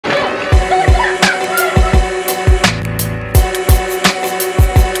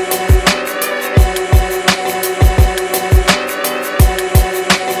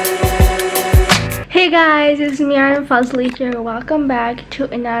guys, it's me, I'm Fadzli here. Welcome back to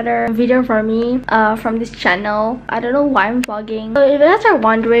another video for me from this channel. I don't know why I'm vlogging. So if you guys are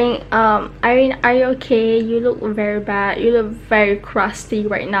wondering, Aireen, are you okay? You look very bad. You look very crusty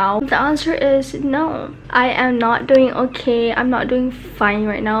right now. The answer is no. I am not doing okay. I'm not doing fine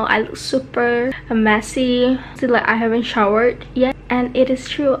right now. I look super messy. Still, like I haven't showered yet. And it is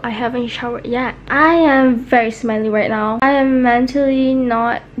true, I haven't showered yet. I am very smelly right now. I am mentally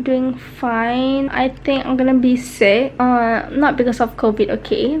not doing fine. I think I'm gonna be sick. Not because of COVID,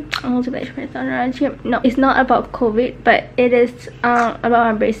 okay? No, it's not about COVID, but it is about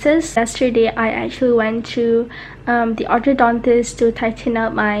my braces. Yesterday, I actually went to the orthodontist to tighten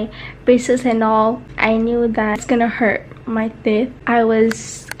up my braces and all. I knew that it's gonna hurt my teeth. I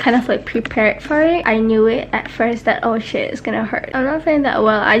was kind of like prepared for it. I knew it at first that oh shit, it's gonna hurt. I'm not feeling that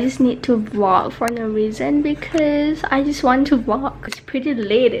well. I just need to vlog for no reason because I just want to vlog. It's pretty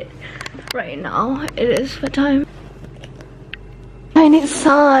late right now. It is what time? I need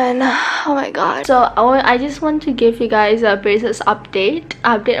sun. Oh my god. So I just want to give you guys a braces update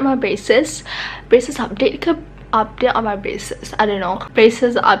on my braces update on my braces. I don't know,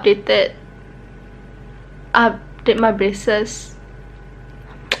 braces update my braces,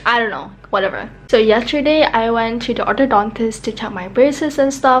 I don't know, whatever. So yesterday I went to the orthodontist to check my braces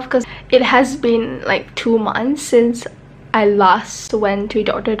and stuff because it has been like 2 months since I last went to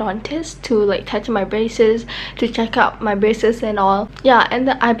the orthodontist to like touch my braces, to check out my braces and all. Yeah, and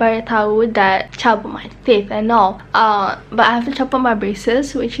then I baru tahu that chop my teeth and all. But I have to chop my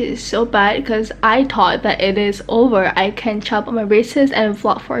braces, which is so bad because I thought that it is over. I can chop my braces and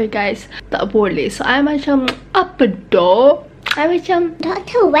vlog for you guys. Tak boleh. So I macam apa doh? I macam,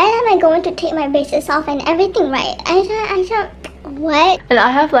 Doctor, when am I going to take my braces off and everything, right? I don't, what? And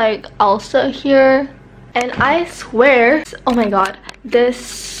I have like ulcer here. And I swear, oh my god,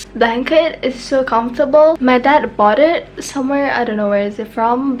 this blanket is so comfortable. My dad bought it somewhere, I don't know where is it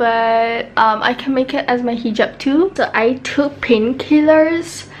from, but I can make it as my hijab too. So I took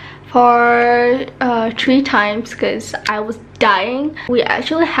painkillers for 3 times because I was dying. We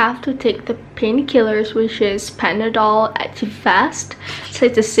actually have to take the painkillers, which is Panadol Activast. So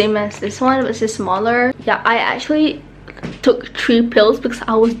it's the same as this one, but it's just smaller. Yeah, I actually took 3 pills because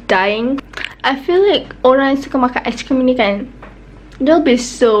I was dying. I feel like orang yang suka makan ice cream ni kan, they'll be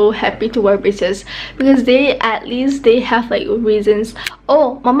so happy to wear braces because they at least they have like reasons.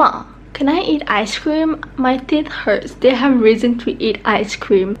 Oh, mama, can I eat ice cream? My teeth hurts. They have reason to eat ice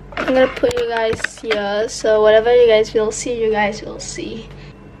cream. I'm gonna put you guys here, so whatever you guys will see, you guys will see.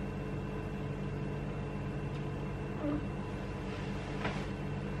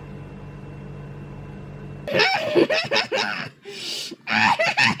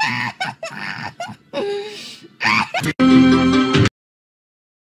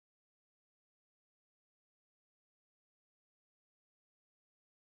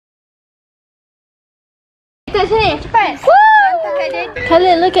 Sini, cepat.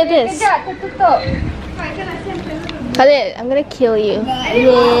 Khalid, look at this. Khalid, I'm gonna kill you.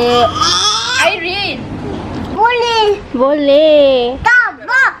 Yeah. Aireen. Boleh. Boleh. Tak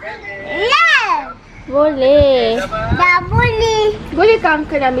boleh. Boleh. Tak boleh. Boleh kan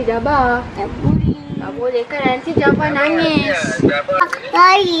Uncle ambil Jabbar? Tak boleh. Tak boleh kan, nanti Jabbar nangis.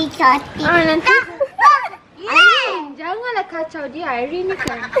 Lari cantik. Nanti. Aireen, Janganlah kacau dia, Aireen ni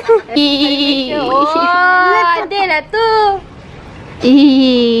kan. Oh, ada lah tu.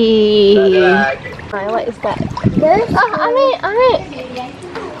 What is that? This Ambil.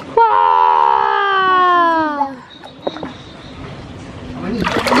 Wow.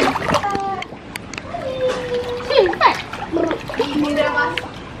 cepat.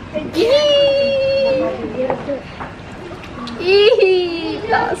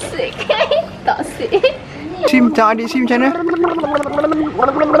 Toxic. Toxic. SIM tak adik SIM macam mana?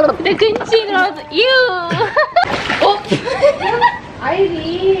 Dia kencing lah tu. Ew. Oh.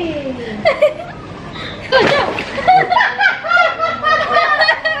 Aireen. Kau jom.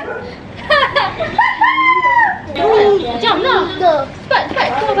 Jom lah. Cepat.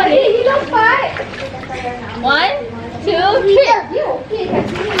 Kau balik. Cepat. 1, 2, 3.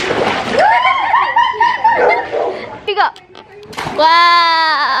 3.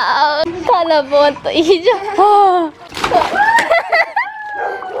 Wow. Kalau bontot hijau.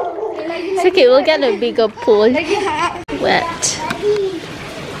 It's okay, we'll get a bigger pool. Wet.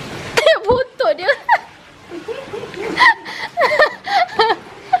 Bontot dia.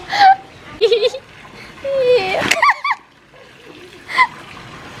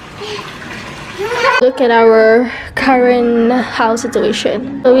 Look at our current house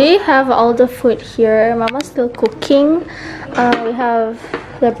situation. So we have all the food here. Mama's still cooking. We have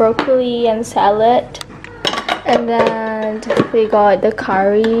the broccoli and salad. And then we got the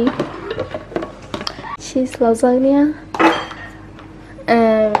curry, cheese lasagna,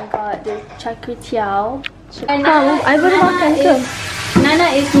 and we got the char kway teow. I baru makan ke?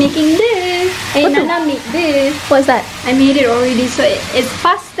 Nana is making this. Hey, Nana made this. What's that? I made it already, so it's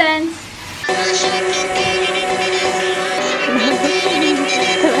past tense.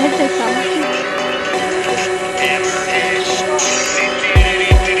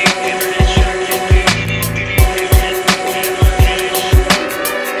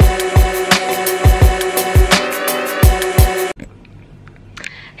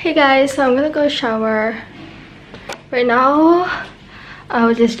 Hey guys, so I'm gonna go shower right now. I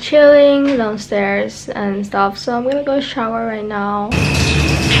was just chilling downstairs and stuff, so I'm gonna go shower right now.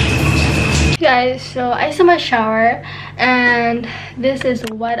 Hey guys, so I saw my shower and this is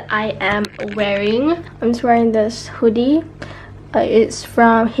what I am wearing. I'm just wearing this hoodie. It's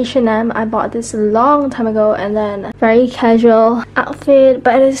from H&M. I bought this a long time ago, and then very casual outfit,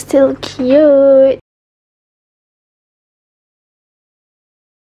 but it's still cute.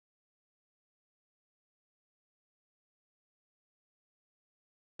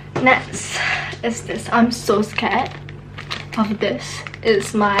 Next is this. I'm so scared of this.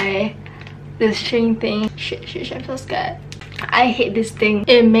 It's this string thing. Shit, I'm so scared. I hate this thing.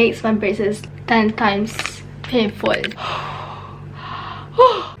 It makes my braces 10 times painful.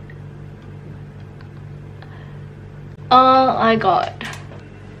 Oh my god.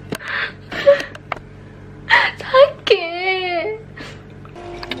 Sakit.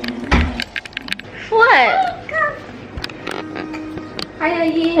 What? Hi,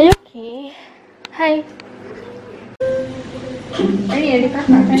 Aireen. Are you okay? Hi.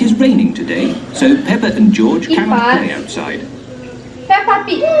 It is raining today, so Peppa and George cannot play outside. Peppa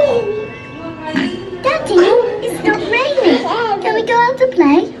Pig. Daddy, it's not raining. Can we go out to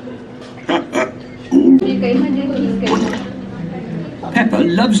play? Peppa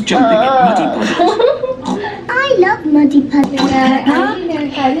loves jumping in muddy puddles. I love muddy puddles.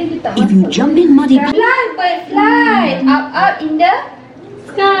 If you jump in muddy puddles, Fly, bird, fly. Up in the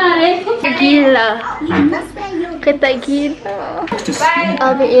sky. Gila. You must wear your Kata gila. to sleep.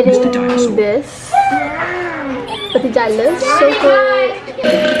 I'll be eating Mr. Dinosaur. this. Roti jala. So good.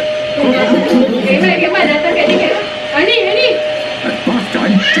 At bath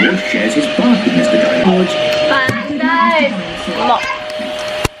time, George shares his bath with Mr. Dinosaur. Pandai. Mak.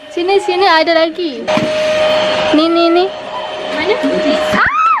 Sini ada lagi. Ni. Mana?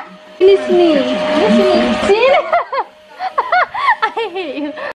 Ah! Sini. I hate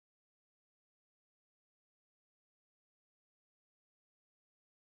you.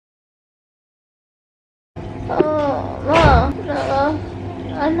 Ma.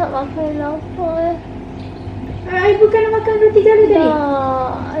 Anak makan apa? I bukan nak makan roti jala tadi.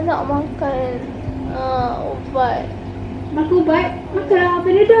 Anak makan ubat. Makan ubat. Makanlah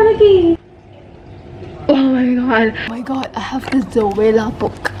Panadol lagi. Oh my god, I have this Zoella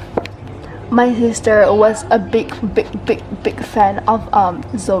book. My sister was a big fan of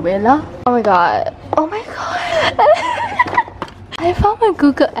Zoella. Oh my god. I found my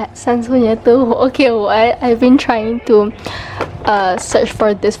Google AdSense punya tu. Okay, what? I've been trying to search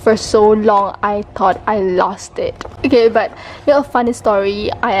for this for so long. I thought I lost it. Okay, but you know, a funny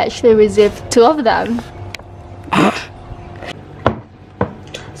story. I actually received 2 of them.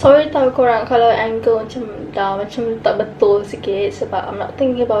 Sorry tahu korang kalau angle macam tak betul sikit sebab I'm not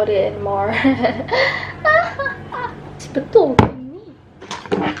thinking about it anymore. Betul ke ini?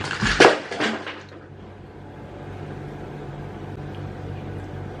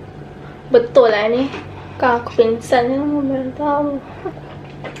 Betul lah ni. Kan aku pingsan ni, baru tahu.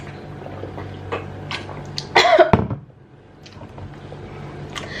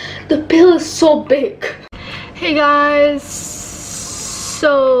 The bill is so big. Hey guys,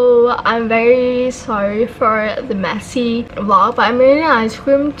 so I'm very sorry for the messy vlog, but I'm eating ice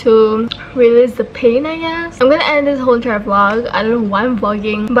cream to release the pain, I guess. I'm gonna end this whole entire vlog. I don't know why I'm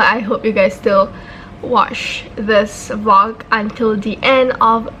vlogging, but I hope you guys still watch this vlog until the end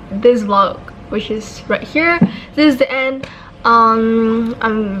of this vlog, which is right here. This is the end.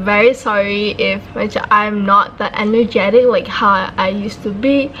 I'm very sorry if I'm not that energetic like how I used to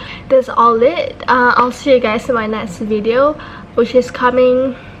be. That's all it. I'll see you guys in my next video, which is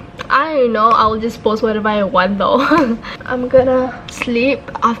coming. I don't know, I'll just post whatever I want though. I'm gonna sleep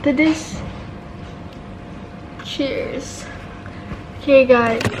after this. Cheers. Okay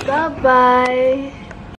guys, bye bye.